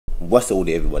what's the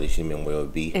order everybody should remember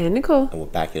would be? And Nicole. And we're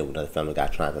back here with another Family Guy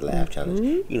Trying to Laugh challenge.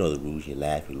 You know the rules. You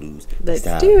laugh, you lose. Let's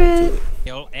do it.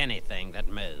 Kill anything that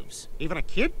moves. Even a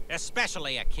kid?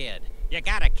 Especially a kid. You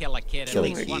gotta kill a kid at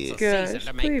least once a season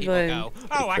to make people go,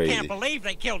 oh, I can't believe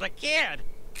they killed a kid.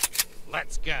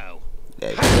 Let's go.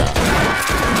 Good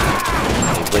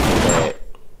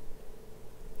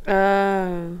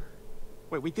job.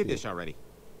 Wait, we did this already.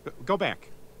 Go back.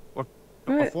 Or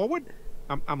forward?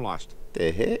 I'm lost.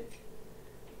 The heck?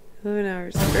 11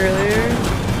 hours earlier.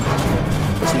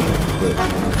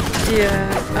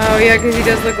 Yeah. Oh, yeah, because he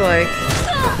does look like.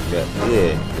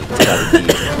 Yeah.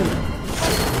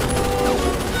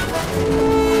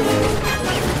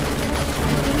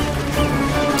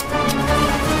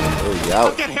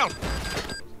 I'll get help.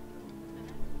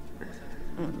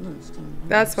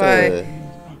 That's why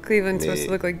Cleveland's supposed to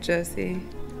look like Jesse.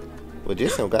 Well,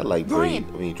 Jason got like dreads.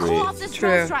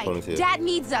 True. Dad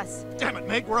needs us. Damn it,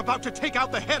 Meg, we're about to take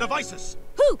out the head of ISIS.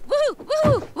 Woo, woo,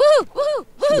 woo, woo, woo,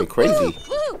 woo. Crazy.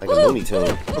 Like a Looney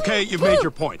Tune. Okay, you've made your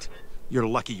point. You're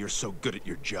lucky you're so good at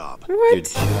your job. What? Good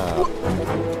job.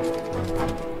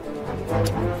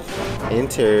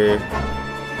 Enter.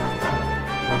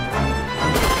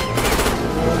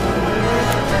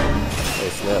 Hey,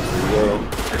 snap, here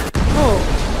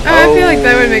Oh, I feel like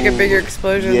that would make a bigger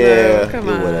explosion, though. Come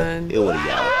on. It would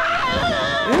have,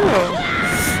 Ew.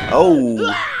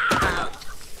 Oh.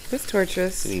 That's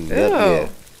torturous. Ew. Yeah.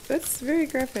 That's very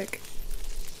graphic.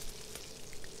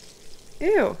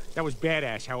 Ew. That was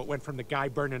badass how it went from the guy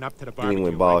burning up to the barbecue.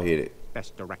 When ball hit it.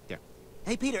 Best director.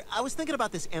 Hey, Peter, I was thinking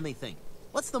about this Emmy thing.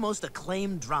 What's the most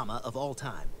acclaimed drama of all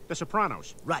time? The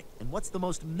Sopranos. Right. And what's the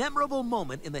most memorable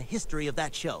moment in the history of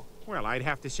that show? Well, I'd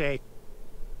have to say...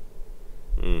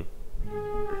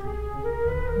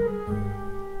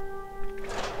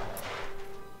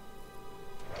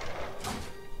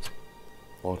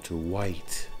 Walter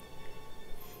White.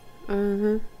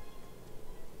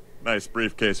 Nice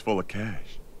briefcase full of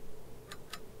cash.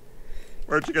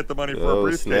 Where'd you get the money for a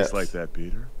briefcase like that,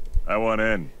 Peter? I want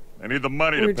in. I need the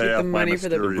money to pay off my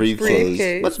mysterious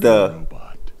briefcase. What's the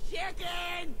robot?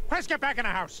 Chicken! Let's get back in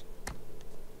the house.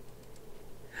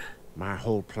 My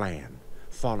whole plan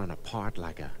falling apart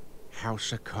like a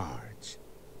house of cards.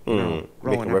 Making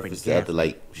reference to other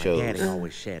like shows. My daddy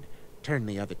always said, "Turn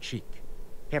the other cheek."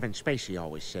 Kevin Spacey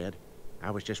always said,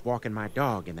 "I was just walking my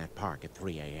dog in that park at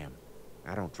 3 a.m.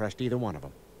 I don't trust either one of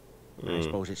them. I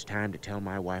suppose it's time to tell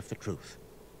my wife the truth,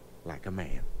 like a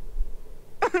man.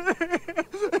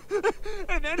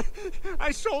 And then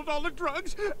I sold all the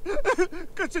drugs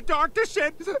because the doctor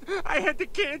said I had the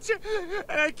cancer,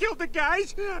 and I killed the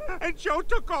guys, and Joe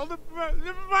took all the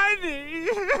money.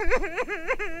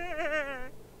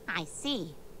 I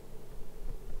see.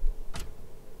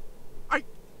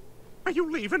 Are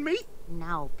you leaving me?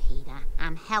 No, Peter.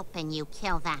 I'm helping you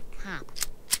kill that cop.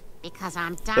 Because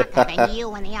I'm darker than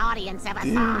you and the audience ever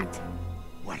thought.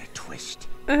 What a twist.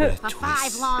 For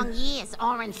 5 long years,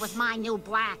 orange was my new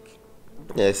black.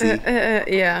 Yeah, see?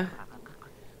 Yeah.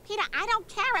 Peter, I don't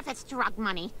care if it's drug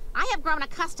money. I have grown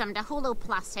accustomed to Hulu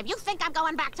Plus. If you think I'm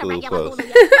going back to regular Hulu,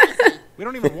 you're crazy. We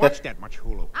don't even watch that much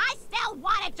Hulu. I still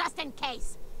want it just in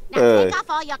case. Now take off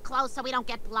all your clothes so we don't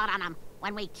get blood on them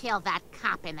when we kill that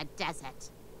cop in the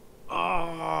desert.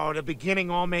 Oh, the beginning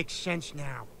all makes sense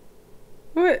now.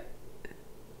 What?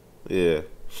 Yeah.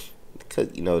 Because,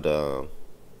 you know,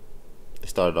 it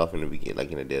started off in the beginning,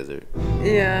 like in the desert.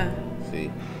 Yeah. See?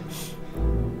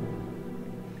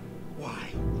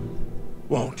 Why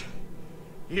won't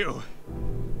you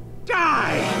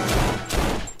die?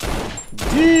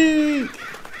 Dick!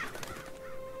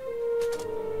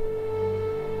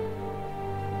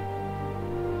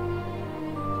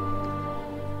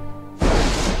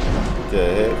 The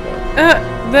heck?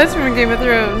 That's from Game of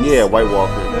Thrones. Yeah, White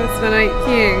Walker. That's the Night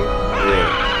King. Yeah.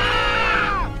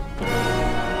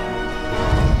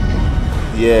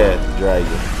 Yeah,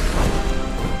 dragon.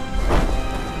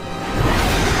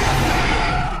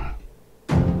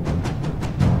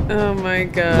 Oh my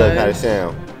god. Look how it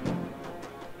sound.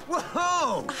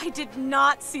 Whoa! I did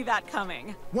not see that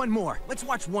coming. One more. Let's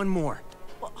watch one more.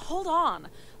 Well, hold on.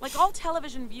 Like all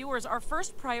television viewers, our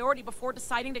first priority before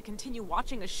deciding to continue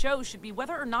watching a show should be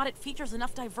whether or not it features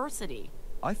enough diversity.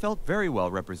 I felt very well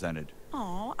represented.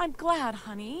 Oh, I'm glad,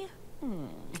 honey.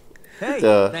 Hey,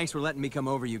 thanks for letting me come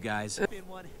over, you guys. It's been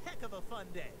one heck of a fun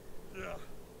day. Yeah,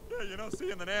 you know,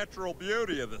 seeing the natural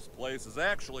beauty of this place is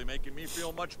actually making me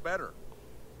feel much better.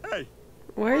 Hey,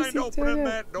 why is mind he opening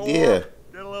that door? Yeah.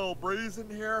 Get a little breeze in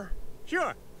here?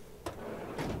 Sure.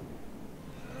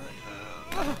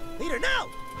 Peter, no!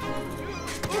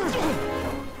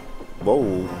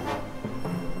 Whoa.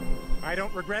 I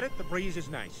don't regret it. The breeze is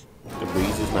nice. The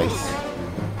breeze is nice.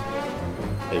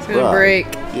 Hey, it's gonna break.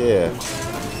 Yeah.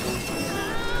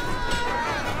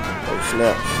 Oh,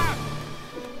 snaps.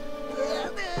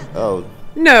 Oh.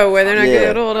 No way, they're not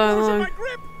gonna hold on long.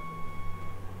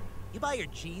 You buy your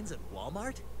jeans at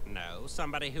Walmart? No,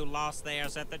 somebody who lost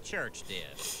theirs at the church did.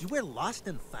 You wear lost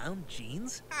and found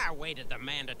jeans? I waited the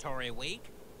mandatory week.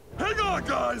 Hang on,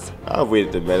 guys! I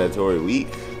waited the mandatory week.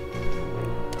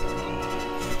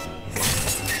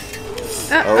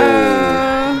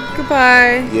 Oh.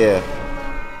 Goodbye. Yeah.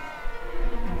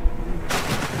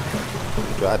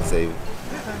 God save it.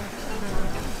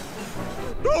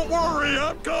 Don't worry,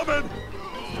 I'm coming!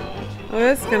 Oh,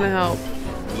 that's gonna help.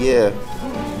 Yeah.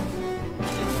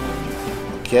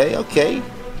 Okay, okay.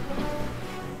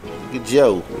 Look at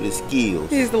Joe with his skills.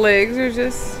 These legs are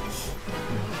just...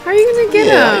 How are you gonna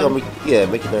get him?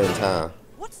 Make it there in time.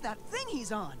 What's that thing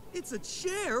he's on? It's a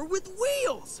chair with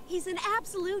wheels. He's an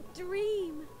absolute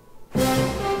dream.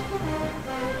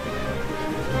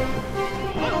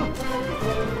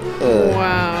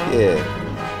 Wow. Yeah.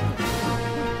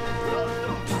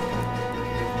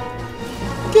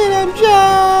 Get him,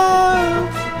 Joe!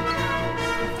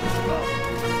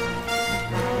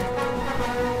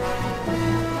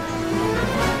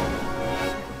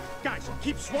 Guys,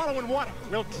 keep swallowing water.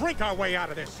 We'll drink our way out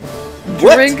of this.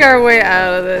 What? Drink our way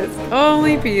out of this.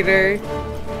 Only Peter.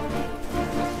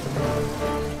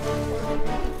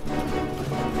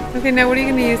 Okay, now what are you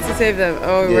going to use to save them?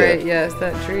 Oh, Yeah. right, yes,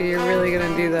 that tree. You're really going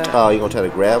to do that. Oh, you gonna try to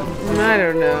grab him? I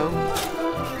don't know.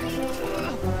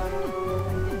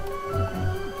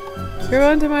 Go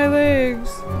onto my legs.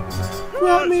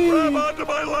 Grab me. Grab onto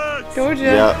my legs! Told ya.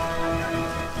 Yep.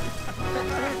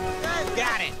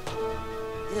 Got it.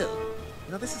 Ew.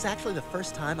 You know, this is actually the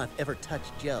first time I've ever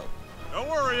touched Joe. Don't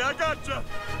worry, I got you.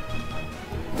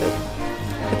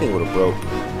 That thing would have broke.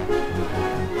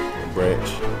 A branch.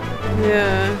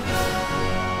 Yeah.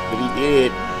 But he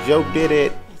did. Joe did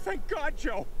it. Oh, thank God,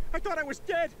 Joe. I thought I was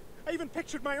dead. I even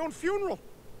pictured my own funeral.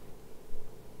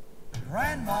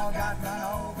 Grandma got run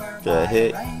over The by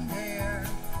hit. a reindeer,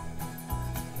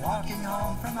 walking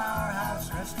home from our house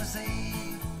Christmas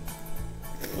Eve.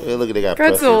 Yeah, look at they got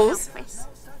Pretzels. Chris,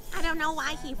 I don't know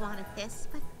why he wanted this,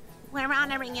 but we're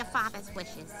honoring your father's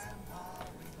wishes.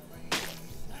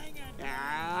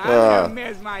 I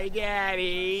miss my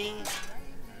daddy.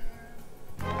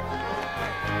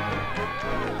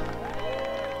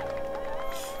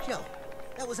 Joe,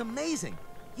 that was amazing.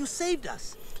 You saved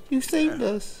us. You saved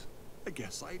us. I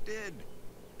guess I did.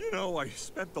 You know, I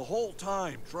spent the whole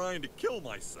time trying to kill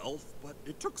myself, but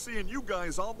it took seeing you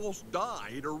guys almost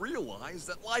die to realize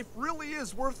that life really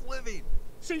is worth living.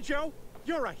 See, Joe,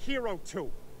 you're a hero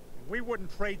too. And we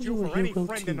wouldn't trade you for any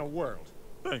friend in the world.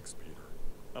 Thanks, Peter.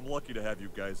 I'm lucky to have you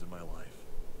guys in my life.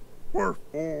 We're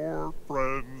four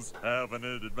friends having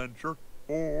an adventure.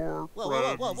 Four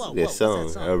friends. Whoa. That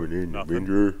song, having an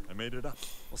adventure. I made it up.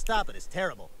 Well, stop it. It's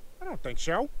terrible. I don't think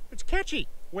so. It's catchy.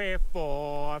 We're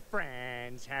four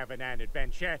friends having an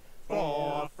adventure.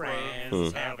 Four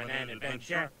friends having an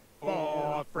adventure.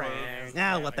 Four friends.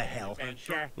 Now what the hell?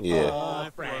 Yeah.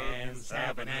 Four friends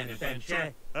having an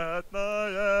adventure at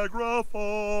Niagara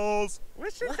Falls.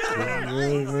 Listen to that.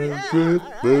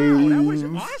 Wow, that was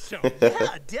awesome.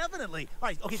 Yeah, definitely. All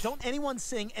right, okay, don't anyone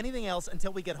sing anything else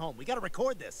until we get home. We got to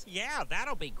record this. Yeah,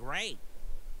 that'll be great.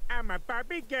 I'm a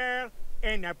Barbie girl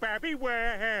in a Barbie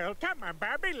world. Come on,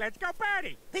 Barbie, let's go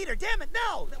party. Peter, damn it,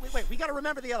 no! Wait, we got to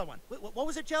remember the other one. What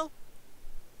was it, Joe?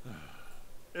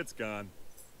 It's gone.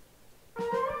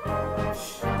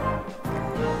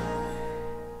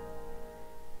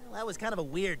 Well, that was kind of a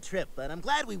weird trip, but I'm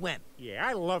glad we went. Yeah,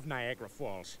 I love Niagara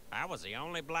Falls. I was the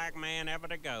only black man ever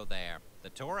to go there. The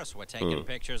tourists were taking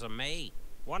pictures of me.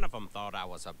 One of them thought I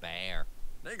was a bear.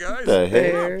 Hey, guys.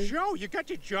 Bear. Oh, Joe, you got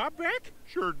your job back?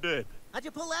 Sure did. How'd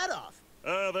you pull that off?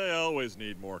 They always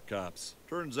need more cops.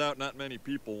 Turns out not many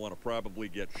people want to probably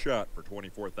get shot for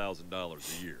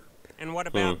 $24,000 a year. And what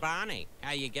about Bonnie?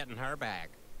 How you getting her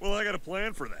back? Well, I got a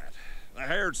plan for that. I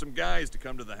hired some guys to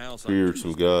come to the house on Hired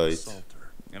some guys. assault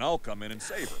her, and I'll come in and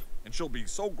save her. And she'll be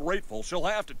so grateful she'll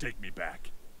have to take me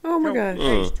back. Oh my gosh.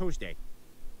 Today's Tuesday.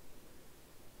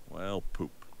 Well,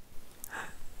 poop.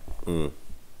 That's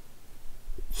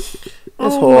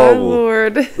Oh horrible. my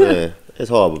Lord. Man, it's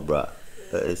horrible, bro.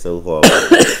 It's so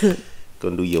horrible.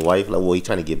 Gonna do your wife like, well, he's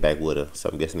trying to get back with her, so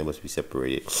I'm guessing they must be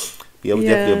separated. Yeah, we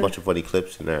definitely a bunch of funny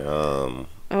clips in there.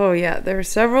 Oh yeah, there were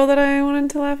several that I wanted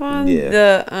to laugh on.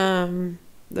 Yeah.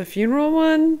 The funeral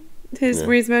one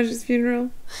Where he smashed his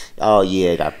funeral. Oh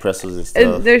yeah, got pretzels and stuff.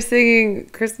 And they're singing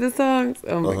Christmas songs.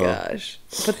 Oh my gosh!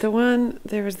 But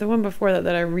there was the one before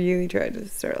that I really tried to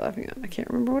start laughing at. I can't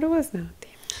remember what it was now.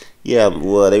 Damn. Yeah,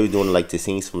 well, they were doing like the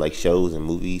scenes from like shows and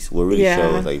movies. Well, really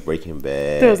shows like Breaking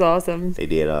Bad. That was awesome. They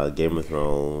did Game of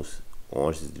Thrones,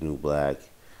 Orange is the New Black.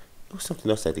 There was something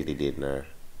else I think they did in there,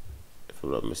 if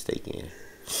I'm not mistaken.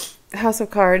 House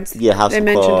of Cards. Yeah, House of Cards.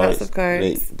 They mentioned House of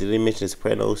Cards. Did they mention The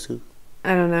Sopranos too?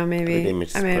 I don't know, maybe. I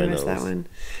may have missed that one.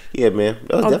 Yeah, man.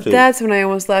 That was definitely... That's when I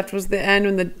almost left, was the end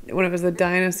when it was the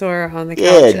dinosaur on the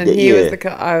couch and he was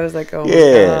the I was like, oh my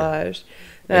gosh.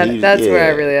 That's where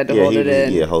I really had to hold it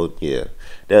in. Yeah.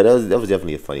 That was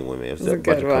definitely a funny one, man. It was a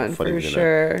good one, for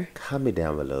sure. Comment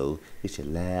down below. Did you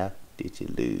laugh? Did you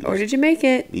lose? Or did you make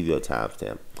it? Leave your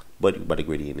timestamp. But you better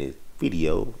agree in this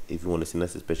video. If you want to send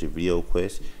us a special video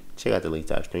request, check out the link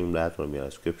to our Streamlabs in the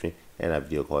description, and our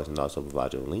video cards, and also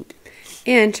provide you a link.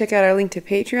 And check out our link to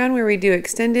Patreon, where we do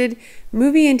extended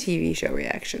movie and TV show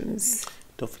reactions.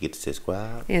 Don't forget to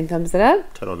subscribe. And thumbs it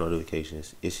up. Turn on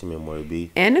notifications. It's your man, Maury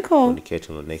B. And Nicole. I'm going to catch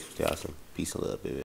you on the next video. Awesome. Peace and love, baby.